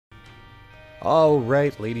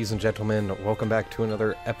Alright, ladies and gentlemen, welcome back to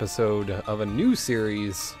another episode of a new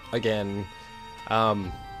series. Again,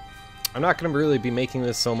 I'm not going to really be making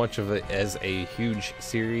this so much of it as a huge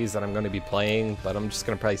series that I'm going to be playing, but I'm just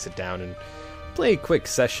going to probably sit down and play a quick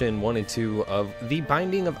session 1 and 2 of The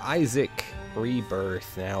Binding of Isaac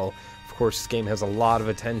Rebirth. Now, of course, this game has a lot of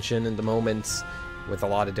attention in the moment, with a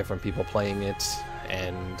lot of different people playing it,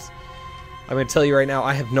 and I'm going to tell you right now,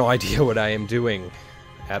 I have no idea what I am doing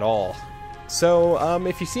at all. So,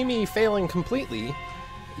 if you see me failing completely,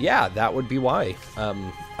 yeah, that would be why.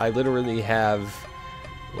 I literally have,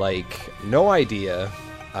 like, no idea.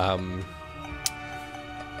 I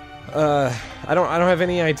don't have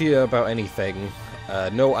any idea about anything.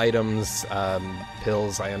 No items,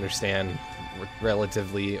 pills, I understand,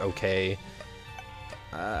 relatively okay.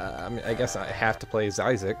 I mean, I guess I have to play as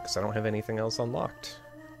Isaac, because I don't have anything else unlocked.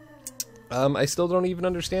 I still don't even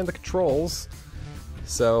understand the controls,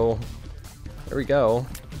 so there we go.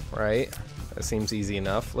 Right, that seems easy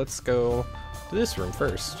enough. Let's go to this room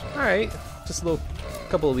first. Alright, just a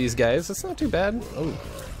couple of these guys. That's not too bad. Oh,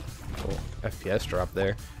 FPS drop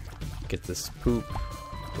there. Get this poop.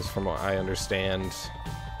 Just from what I understand,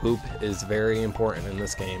 poop is very important in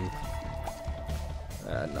this game.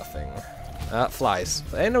 Nothing. Flies.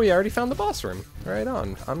 I know we already found the boss room. Right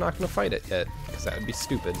on. I'm not going to fight it yet, because that would be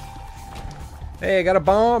stupid. Hey, I got a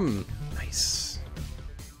bomb! Nice.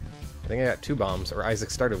 I think I got 2 bombs, or Isaac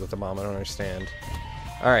started with a bomb, I don't understand.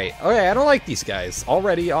 Alright, okay, I don't like these guys.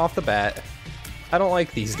 Already, off the bat. I don't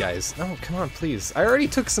like these guys. Oh, come on, please. I already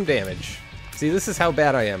took some damage. See, this is how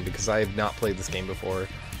bad I am, because I have not played this game before.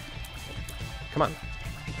 Come on.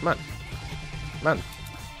 Come on. Come on.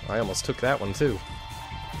 I almost took that one, too.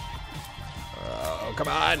 Oh, come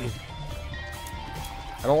on!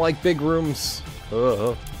 I don't like big rooms.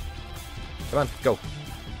 Come on, go.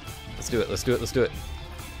 Let's do it, let's do it, let's do it.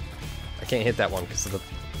 I can't hit that one because of the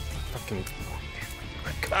fucking...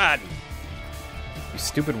 Come on! You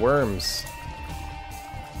stupid worms.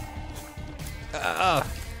 I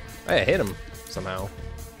hit him somehow.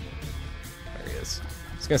 There he is.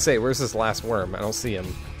 I was gonna say, where's this last worm? I don't see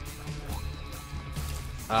him.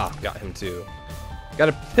 Ah, got him too. Got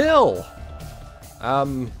a pill! I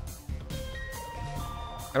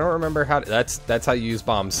don't remember how to... That's how you use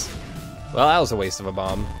bombs. Well, that was a waste of a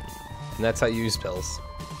bomb. And that's how you use pills.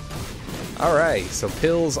 Alright, so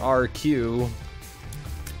pills are Q.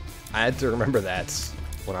 I had to remember that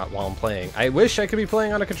while I'm playing. I wish I could be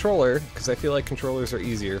playing on a controller, because I feel like controllers are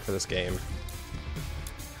easier for this game.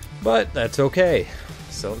 But that's okay.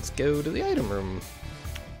 So let's go to the item room.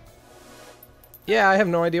 Yeah, I have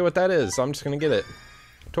no idea what that is, so I'm just gonna get it.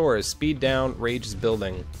 Taurus, speed down, rage is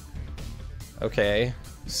building. Okay.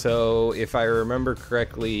 So, if I remember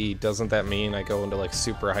correctly, doesn't that mean I go into, like,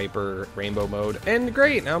 super hyper rainbow mode? And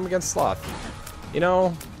great, now I'm against Sloth. You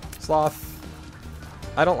know, Sloth,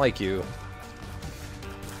 I don't like you.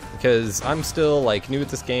 Because I'm still, like, new at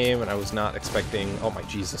this game, and I was not expecting... Oh my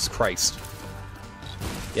Jesus Christ.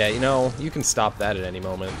 Yeah, you know, you can stop that at any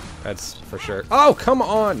moment. That's for sure. Oh, come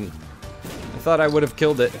on! I thought I would have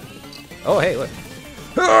killed it. Oh, hey, look.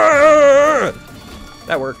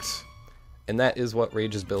 That worked. And that is what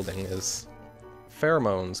Rage is building is.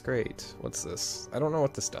 Pheromones, great. What's this? I don't know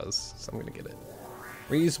what this does, so I'm gonna get it.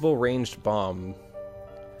 Reusable ranged bomb.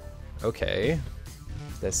 Okay.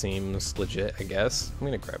 That seems legit, I guess. I'm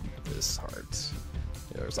gonna grab this heart.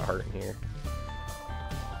 Yeah, there's a heart in here.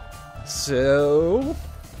 So...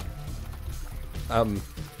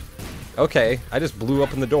 okay, I just blew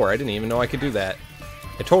up in the door. I didn't even know I could do that.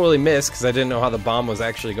 I totally missed because I didn't know how the bomb was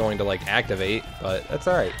actually going to, like, activate, but that's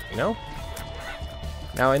alright, you know?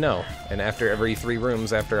 Now I know, and after every 3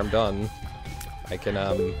 rooms after I'm done, I can,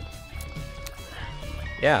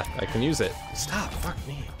 yeah, I can use it. Stop, fuck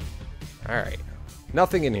me. Alright,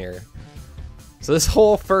 nothing in here. So this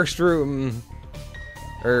whole first room,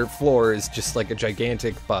 or floor, is just like a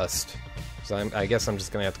gigantic bust. So I guess I'm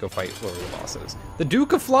just gonna have to go fight whoever the boss is. The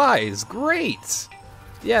Duke of Flies, great!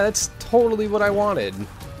 Yeah, that's totally what I wanted.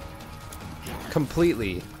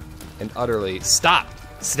 Completely and utterly. Stop!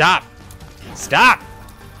 Stop! Stop!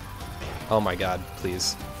 Oh my god,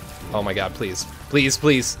 please. Oh my god, please. Please,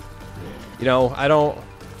 please. You know, I don't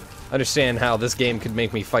understand how this game could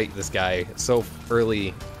make me fight this guy so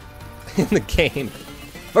early in the game.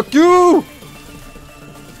 Fuck you!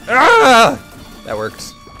 Ah! That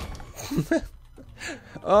works.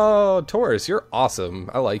 Oh, Taurus, you're awesome.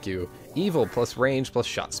 I like you. Evil plus range plus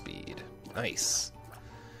shot speed. Nice.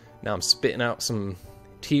 Now I'm spitting out some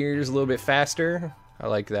tears a little bit faster. I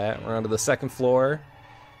like that. We're on to the 2nd floor.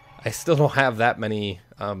 I still don't have that many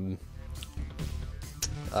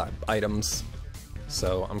items,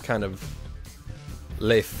 so I'm kind of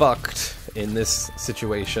lay fucked in this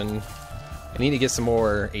situation. I need to get some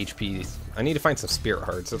more HP. I need to find some spirit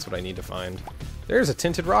hearts. That's what I need to find. There's a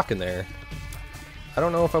tinted rock in there. I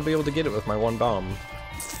don't know if I'll be able to get it with my one bomb.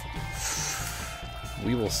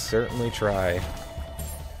 We will certainly try.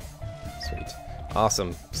 Sweet.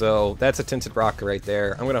 Awesome. So that's a tinted rock right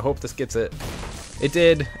there. I'm gonna hope this gets it. It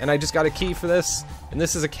did, and I just got a key for this. And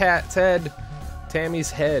this is a cat's head.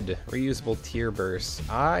 Tammy's head. Reusable tear burst.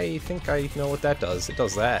 I think I know what that does. It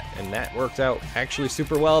does that, and that worked out actually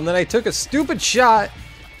super well. And then I took a stupid shot.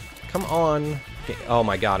 Come on. Oh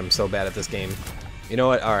my god, I'm so bad at this game. You know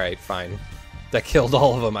what? Alright, fine. That killed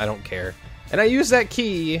all of them. I don't care. And I used that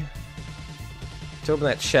key to open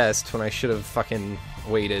that chest when I should have fucking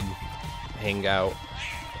waited, hang out.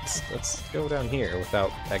 Let's go down here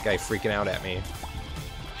without that guy freaking out at me.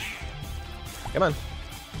 Come on.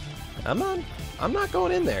 Come on. I'm not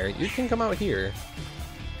going in there. You can come out here.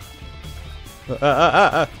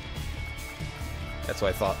 That's what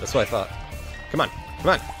I thought. That's what I thought. Come on.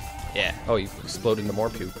 Come on. Yeah. Oh, you exploded into more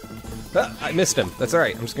puke. Ah, I missed him. That's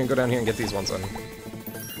alright. I'm just gonna go down here and get these ones on.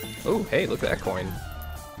 Oh, hey, look at that coin.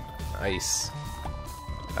 Nice.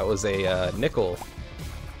 That was a nickel.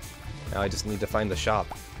 Now I just need to find the shop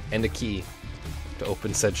and a key to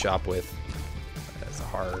open said shop with. That's a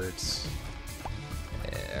heart.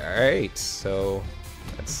 Alright, so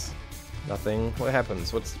that's nothing. What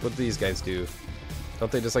happens? What do these guys do?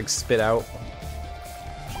 Don't they just like spit out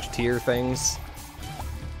tear things?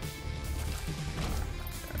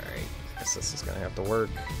 Alright, I guess this is gonna have to work.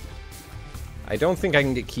 I don't think I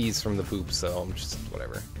can get keys from the poops, so I'm just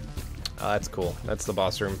whatever. That's cool. That's the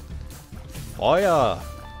boss room. Fire!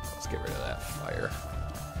 Let's get rid of that fire.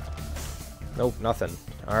 Nope, nothing.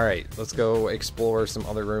 Alright, let's go explore some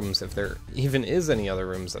other rooms, if there even is any other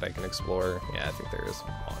rooms that I can explore. Yeah, I think there is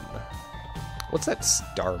one. What's that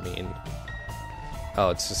star mean?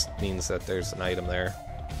 Oh, it just means that there's an item there.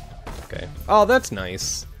 Okay. Oh, that's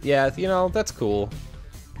nice. Yeah, you know, that's cool.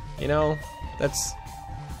 You know, that's...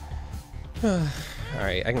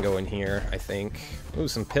 Alright, I can go in here, I think. Ooh,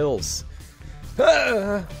 some pills.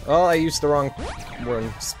 Oh, I used the wrong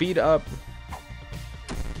one. Speed up.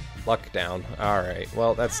 Luck down. Alright,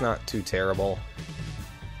 well, that's not too terrible.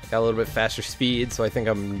 Got a little bit faster speed, so I think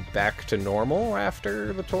I'm back to normal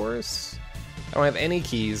after the Taurus. I don't have any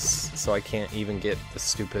keys, so I can't even get the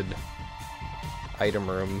stupid item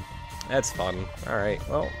room. That's fun. Alright,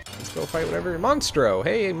 well, let's go fight whatever. Monstro!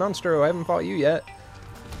 Hey, Monstro, I haven't fought you yet.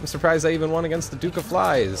 I'm surprised I even won against the Duke of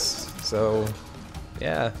Flies. So,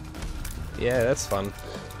 yeah. Yeah, that's fun.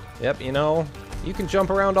 Yep, you know, you can jump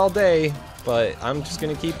around all day, but I'm just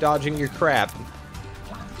gonna keep dodging your crap.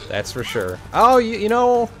 That's for sure. Oh, you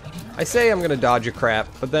know, I say I'm gonna dodge your crap,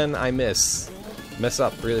 but then I mess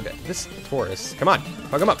up really bad. This Taurus, come on,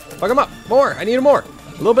 fuck him up, fuck him up, more, I need him more,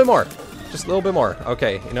 a little bit more, just a little bit more.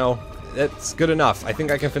 Okay, you know, that's good enough. I think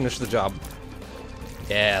I can finish the job.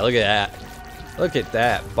 Yeah, look at that. Look at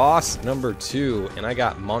that, boss number 2, and I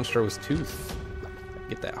got Monstro's Tooth.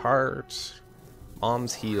 Get that heart.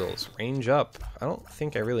 Mom's heals. Range up. I don't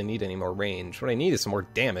think I really need any more range. What I need is some more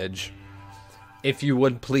damage. If you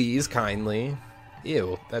would please, kindly.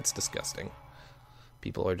 Ew, that's disgusting.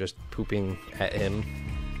 People are just pooping at him.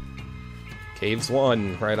 Caves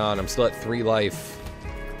 1. Right on. I'm still at 3 life.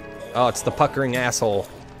 Oh, it's the puckering asshole.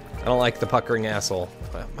 I don't like the puckering asshole.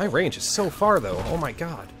 My range is so far, though. Oh my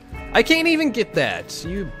god. I can't even get that.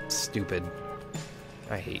 You stupid.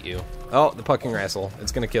 I hate you. Oh, the pucking asshole.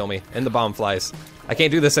 It's gonna kill me. And the bomb flies. I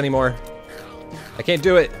can't do this anymore. I can't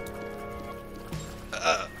do it.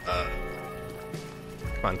 Come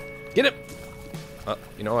on. Get it! Oh,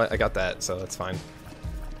 you know what? I got that, so that's fine.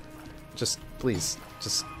 Just, please.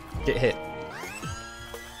 Just get hit.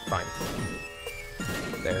 Fine.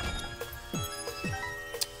 There.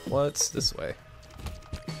 What's this way?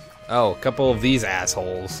 Oh, a couple of these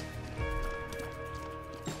assholes.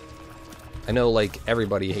 I know, like,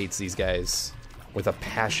 everybody hates these guys with a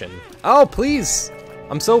passion. Oh, please!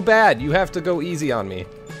 I'm so bad. You have to go easy on me.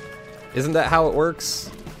 Isn't that how it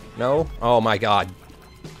works? No? Oh my god.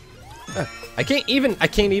 I can't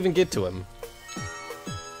even get to him.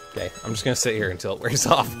 Okay, I'm just gonna sit here until it wears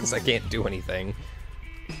off because I can't do anything.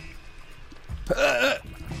 That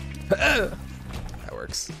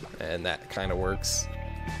works. And that kind of works.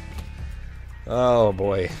 Oh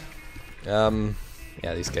boy.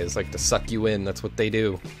 Yeah, these guys like to suck you in. That's what they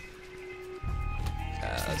do.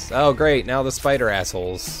 Oh, great. Now the spider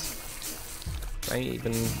assholes. Let me get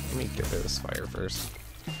rid of this fire first.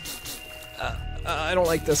 I don't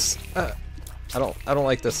like this. I don't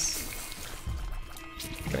like this.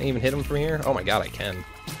 Can I even hit him from here? Oh my god, I can.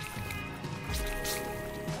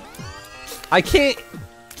 I can't...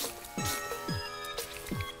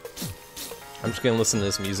 I'm just gonna listen to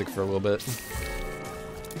this music for a little bit.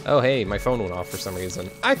 Oh, hey, my phone went off for some reason.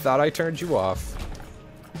 I thought I turned you off.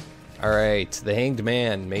 Alright, the Hanged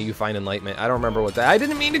Man. May you find enlightenment. I don't remember what that... I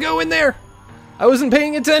didn't mean to go in there! I wasn't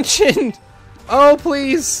paying attention! Oh,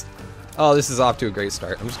 please! Oh, this is off to a great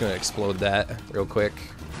start. I'm just gonna explode that real quick.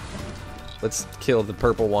 Let's kill the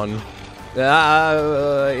purple one.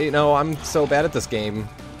 You know, I'm so bad at this game.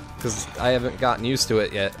 Because I haven't gotten used to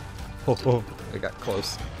it yet. Oh, I got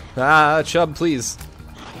close. Ah, Chub, please.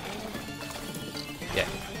 Yeah.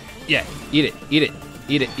 Yeah, eat it, eat it.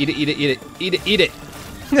 Eat it, eat it, eat it, eat it, eat it, eat it.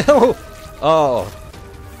 No! Oh.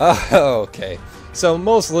 Oh, okay. So,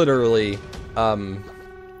 most literally,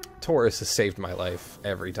 Taurus has saved my life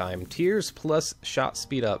every time. Tears plus shot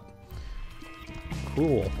speed up.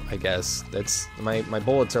 Cool, I guess. That's my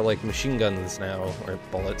bullets are like machine guns now, or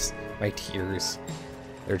bullets. My tears.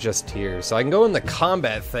 They're just tears. So I can go in the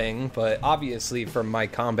combat thing, but obviously from my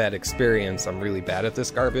combat experience, I'm really bad at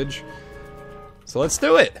this garbage. So let's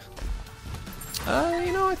do it.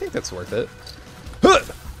 You know, I think that's worth it.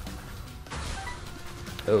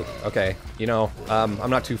 Oh, okay. You know, I'm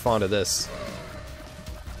not too fond of this.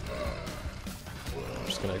 I'm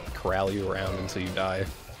just gonna corral you around until you die.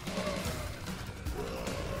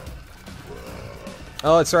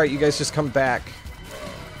 Oh, that's right, you guys just come back.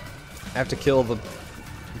 I have to kill the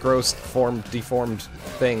gross, deformed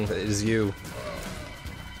thing that is you.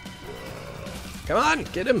 Come on,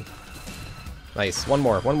 get him! Nice, one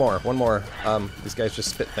more. These guys just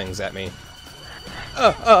spit things at me.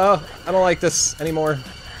 I don't like this anymore.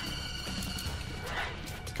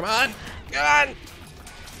 Come on! Come on!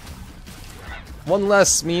 One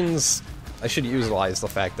less means I should utilize the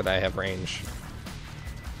fact that I have range.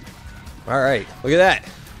 Alright, look at that.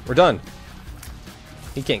 We're done.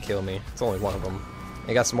 He can't kill me. It's only one of them.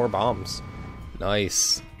 I got some more bombs.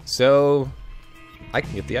 Nice. So, I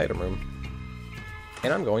can get the item room.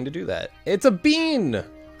 And I'm going to do that. It's a bean!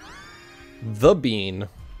 The bean.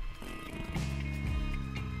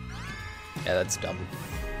 Yeah, that's dumb.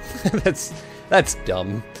 that's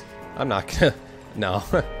dumb. I'm not gonna... No.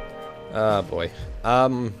 Oh, boy.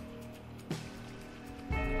 I'm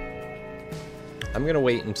gonna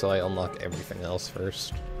wait until I unlock everything else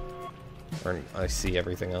first. Or I see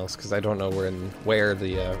everything else, because I don't know where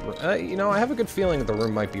the, you know, I have a good feeling that the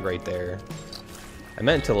room might be right there. I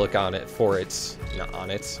meant to look on it for it. Not on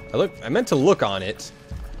it. I meant to look on it.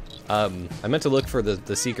 I meant to look for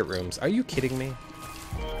the secret rooms. Are you kidding me?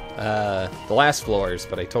 The last floors,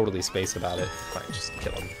 but I totally spaced about it. Fine, just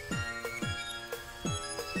kill him.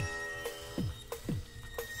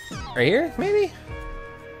 Right here, maybe?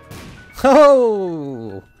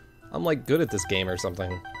 Oh! I'm like good at this game or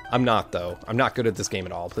something. I'm not though. I'm not good at this game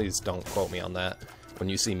at all. Please don't quote me on that when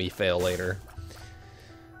you see me fail later.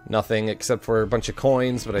 Nothing except for a bunch of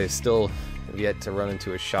coins, but I still have yet to run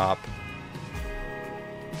into a shop.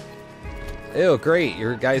 Ew, great.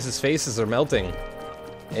 Your guys' faces are melting.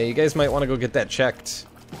 Hey, you guys might want to go get that checked.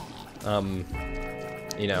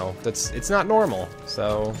 You know, it's not normal,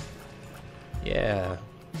 so yeah.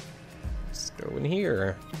 Let's go in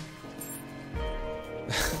here.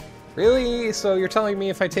 Really? So you're telling me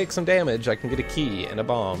if I take some damage, I can get a key and a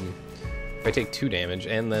bomb. If I take 2 damage,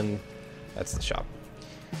 and then that's the shop.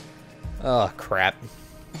 Oh, crap.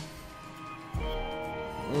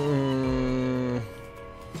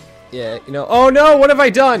 Yeah, you know... Oh, no! What have I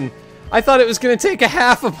done? I thought it was gonna take a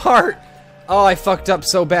half apart! Oh, I fucked up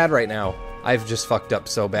so bad right now. I've just fucked up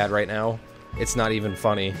so bad right now. It's not even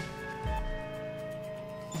funny.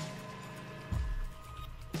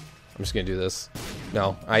 I'm just gonna do this.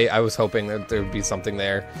 No, I was hoping that there would be something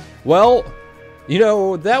there. Well, you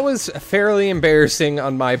know, that was fairly embarrassing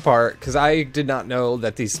on my part, because I did not know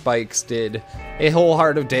that these spikes did a whole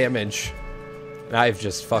heart of damage. And I've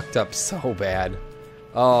just fucked up so bad.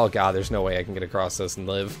 Oh god, there's no way I can get across this and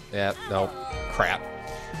live. Yeah, no. Crap.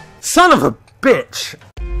 Son of a bitch!